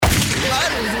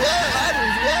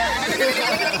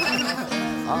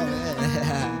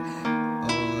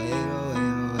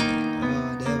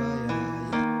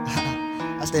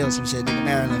stay on some shit, nigga.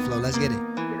 Maryland flow, let's get it. YGB,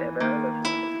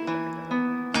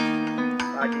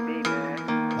 man.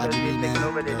 YGB, man. You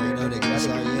already know, nigga. That's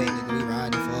all, yeah, nigga. We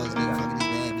riding for us, nigga. Fucking this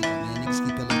bad bitch, man. Niggas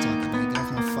keep pillow talking, man. Get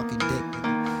off my fucking dick,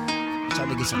 nigga. I'm trying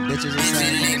to get some bitches or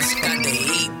something. ELSKIGO got the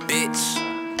heat, bitch.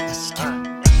 Let's get it.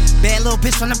 Bad little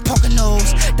bitch from the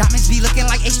Poconos. Diamonds be looking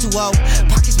like H2O.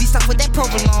 Pockets be stuffed with that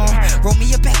provolone. Roll me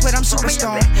a back, but I'm super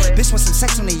strong. Bitch want some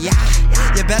sex on the yacht.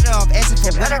 You better off asking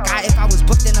for what I got. If I was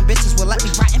booked, then them bitches would let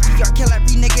me ride and PR kill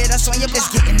every nigga that's on your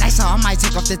block. It's getting nicer, I might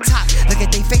take off the top. Look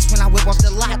at they face when I whip off the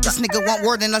lot. This nigga want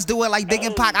more than us, do it like Big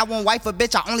and Pac. I won't wife a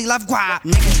bitch, I only love guap.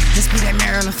 Nigga, this be that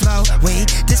Maryland flow. Wait,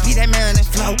 this be that Maryland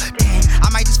flow. Damn, I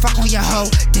might just fuck on your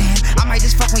hoe. Damn, I might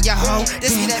just fuck on your hoe.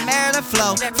 This be that Maryland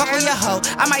flow. Fuck on your hoe.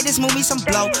 I might just move me some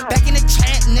blow. Back in the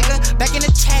chat, nigga, back in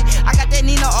the chat. I got that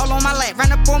Nina all on my lap.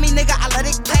 Run up on me, nigga, I let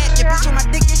it clap. Your bitch on my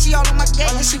dick, yeah, she all on my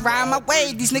gate. And she riding my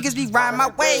wave. These niggas be riding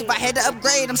my wave. I had to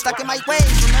upgrade, I'm stuck in my ways.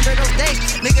 Remember those days?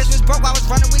 Niggas was broke, I was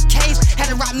running with K's. Had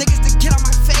to rob niggas to get on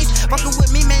my face. Fucking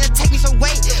with me, man, it take me some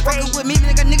weight. Fucking with me,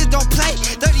 nigga, niggas don't play.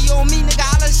 30 on me, nigga,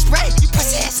 I let it spray. You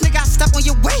pussy ass nigga, I stuck on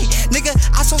your way. Nigga,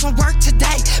 I saw some work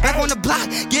today. Back on the block,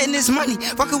 getting this money.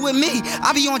 Fucking with me,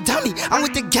 I be on dummy. I'm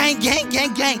with the gang.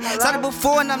 Started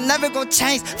before and I'm never gonna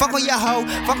change. Fuck on your hoe,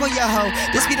 fuck on your hoe.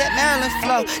 This be that Maryland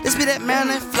flow, this be that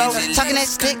Maryland flow. Talking that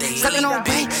stick, sucking on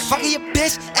weight. Fucking your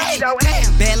bitch, ayy, damn.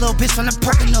 Bad little bitch from the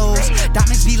Poconos.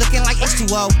 Diamonds be looking like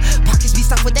H2O. Pockets be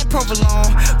stuffed with that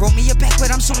provolone. Roll me a back, but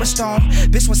I'm super strong.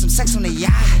 Bitch want some sex on the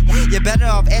yacht. You better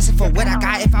off asking for what I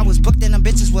got. If I was booked, then them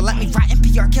bitches would let me ride and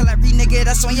PR kill every nigga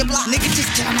that's on your block. Nigga, just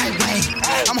get on my way.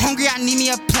 I'm hungry, I need me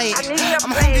a plate.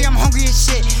 I'm hungry as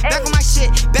shit. Back on my shit,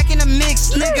 back in the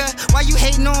mix, nigga. Why you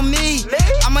hating on me?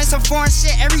 I'm in some foreign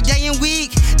shit every day and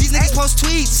week. These niggas post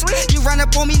tweets. You run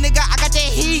up on me, nigga, I got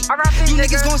that heat. You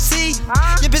niggas gon' see.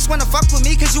 Your bitch wanna fuck with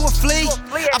me cause you a flea.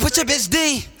 I put your bitch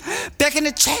D. Back in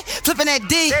the chat, flipping that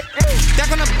D.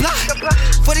 Back on the block,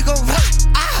 40 go rock.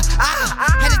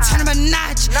 Had to turn him a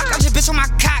notch. Got your bitch on my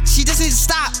cock, she just needs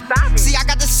to stop. See, I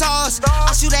got the sauce.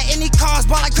 I shoot at any cause,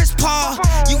 ball like Chris Paul.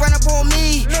 You run up on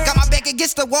me, got my back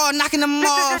against the wall, knocking them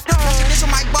off. Got your bitch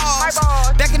on my balls.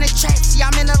 Back in the trap, see,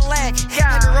 I'm in the leg.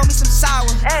 Had to roll me some sour.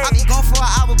 I be gone for an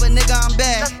hour, but nigga, I'm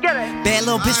back. Bad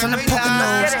little bitch from the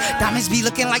Poconos. Diamonds be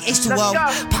looking like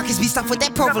H2O. Pockets be stuffed with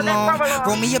that provolone.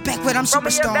 Roll me a back, but I'm super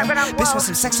strong. Bitch want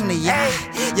some sex on the yacht.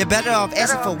 You better off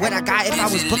asking for what I got. If I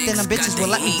was booked, then them bitches would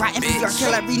let me ride and PR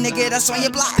kill every nigga that's on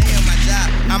your block. Stay on my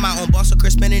job. I'm my own boss, so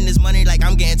Chris spending his money like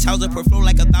I'm getting thousand per flow,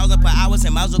 like 1,000 per hour.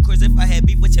 And miles of course, if I had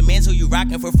beef with your mans, who you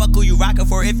rockin' for? Fuck who you rockin'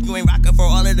 for? If you ain't rockin' for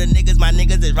all of the niggas, my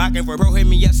niggas is rockin' for. Bro, hit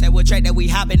me up, said what track that we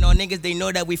hoppin' on. Niggas, they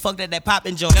know that we fucked at that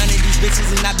poppin' joint. None of these bitches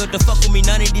is not built to fuck with me.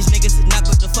 None of these niggas is not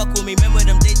built to fuck with me. Remember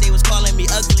them days they was calling me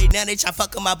ugly. Now they try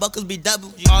fuckin' my buckles be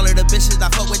double. All of the bitches I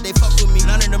fuck with, they fuck with me.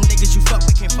 None of them niggas you fuck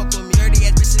with can't fuck with me. Dirty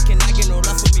ass bitches cannot get no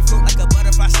love with me. Float like a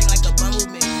butterfly, sing like a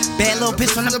bumblebee. Bad little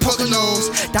bitch from the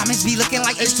Poconos. Diamonds be looking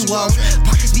like H2O.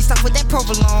 Pockets be stuffed with that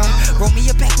provolone. Roll me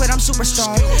a back, but I'm super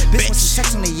strong. Bitch want some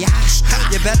sex on the yacht.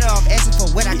 You better off asking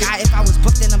for what I got. If I was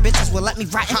booked, then them bitches would let me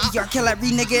ride and PR kill every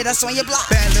nigga that's on your block.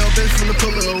 Bad little bitch from the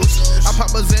Poconos. I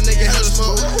pop a Zen, nigga, hella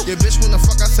smoke. Your bitch wanna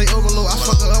fuck, I say overload. I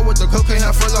fuck her up with the cocaine,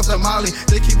 her friends off the molly.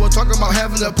 They keep on talking about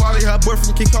having a party. Her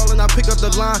boyfriend keep calling, I pick up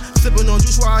the line. Sipping on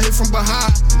juice while I hit from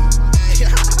behind.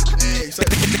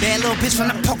 Bad little bitch from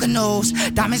the Poconos.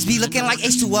 Diamonds be looking like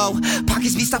H2O.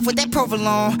 Pockets be stuffed with that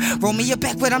provolone. Roll me a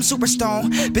back, but I'm super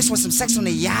strong. Bitch want some sex on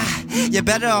the yacht. You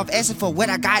better off asking for what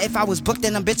I got. If I was booked,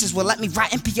 then them bitches would let me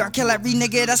ride and PR kill every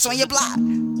nigga that's on your block.